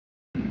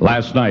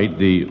Last night,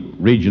 the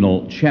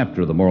regional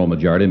chapter of the Moral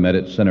Majority met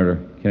at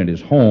Senator Kennedy's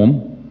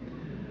home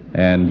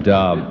and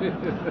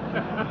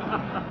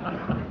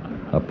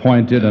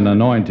appointed and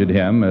anointed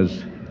him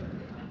as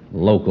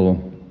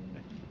local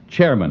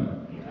chairman.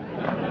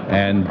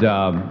 And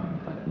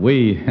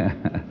we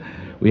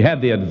we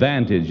had the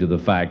advantage of the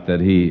fact that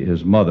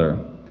his mother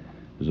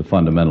is a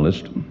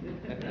fundamentalist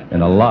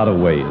in a lot of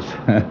ways,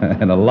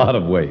 in a lot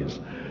of ways.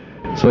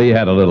 So he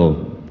had a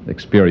little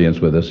experience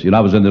with us. You know,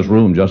 I was in this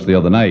room just the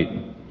other night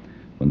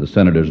when the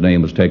senator's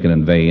name was taken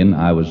in vain.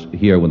 I was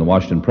here when the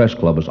Washington Press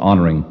Club was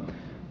honoring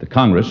the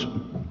Congress,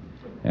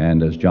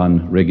 and as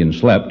John Reagan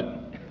slept,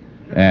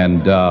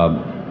 and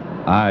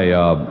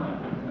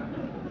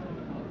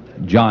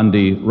John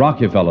D.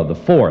 Rockefeller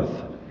IV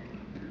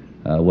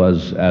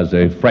was, as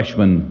a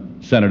freshman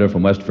senator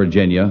from West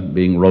Virginia,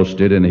 being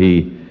roasted, and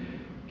he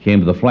came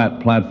to the flat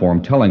platform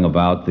telling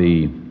about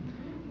the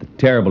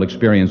terrible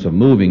experience of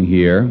moving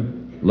here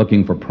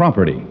looking for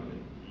property.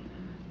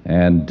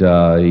 And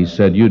he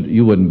said,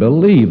 you wouldn't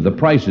believe the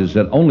prices,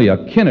 that only a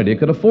Kennedy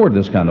could afford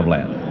this kind of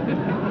land.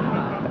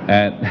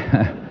 And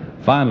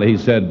finally he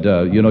said,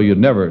 you know, you'd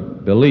never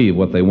believe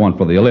what they want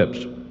for the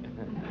ellipse.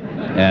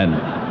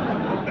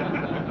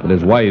 But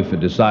his wife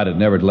had decided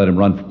never to let him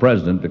run for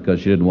president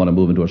because she didn't want to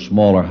move into a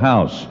smaller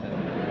house.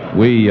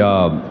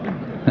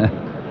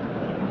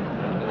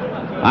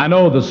 I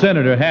know the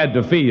senator had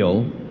to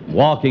feel,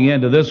 walking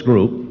into this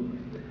group,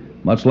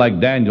 much like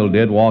Daniel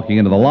did walking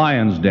into the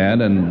lion's den,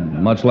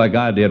 and much like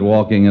I did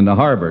walking into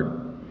Harvard.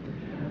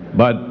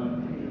 But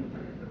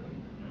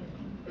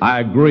I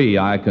agree,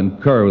 I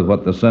concur with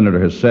what the senator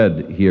has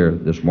said here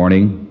this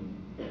morning,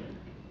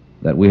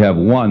 that we have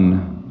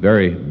one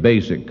very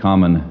basic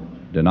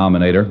common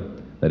denominator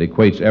that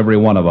equates every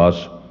one of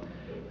us,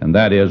 and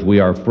that is we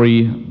are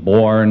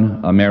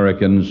free-born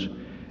Americans,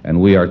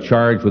 and we are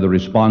charged with the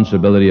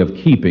responsibility of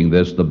keeping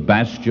this, the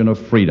bastion of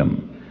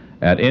freedom,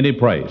 at any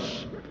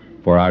price,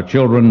 for our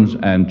children's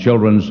and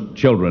children's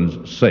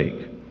children's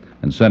sake.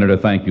 And Senator,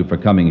 thank you for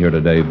coming here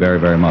today very,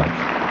 very much.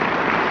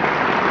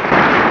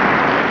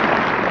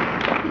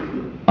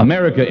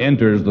 America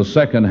enters the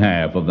second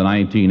half of the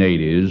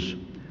 1980s,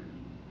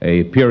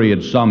 a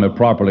period some have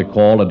properly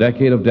called a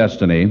decade of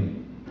destiny,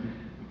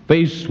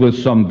 faced with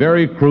some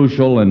very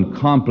crucial and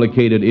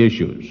complicated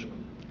issues,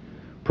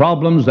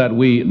 problems that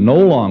we no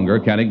longer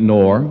can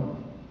ignore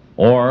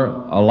or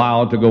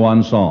allow to go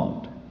unsolved.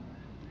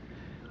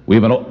 We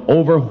have an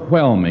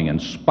overwhelming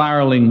and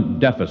spiraling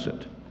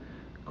deficit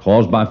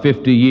caused by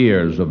 50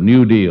 years of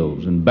new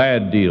deals and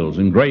bad deals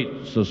and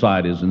great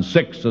societies and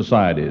sick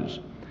societies,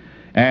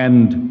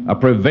 and a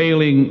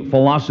prevailing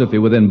philosophy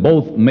within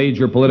both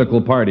major political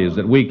parties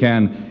that we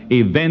can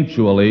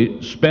eventually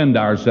spend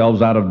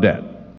ourselves out of debt.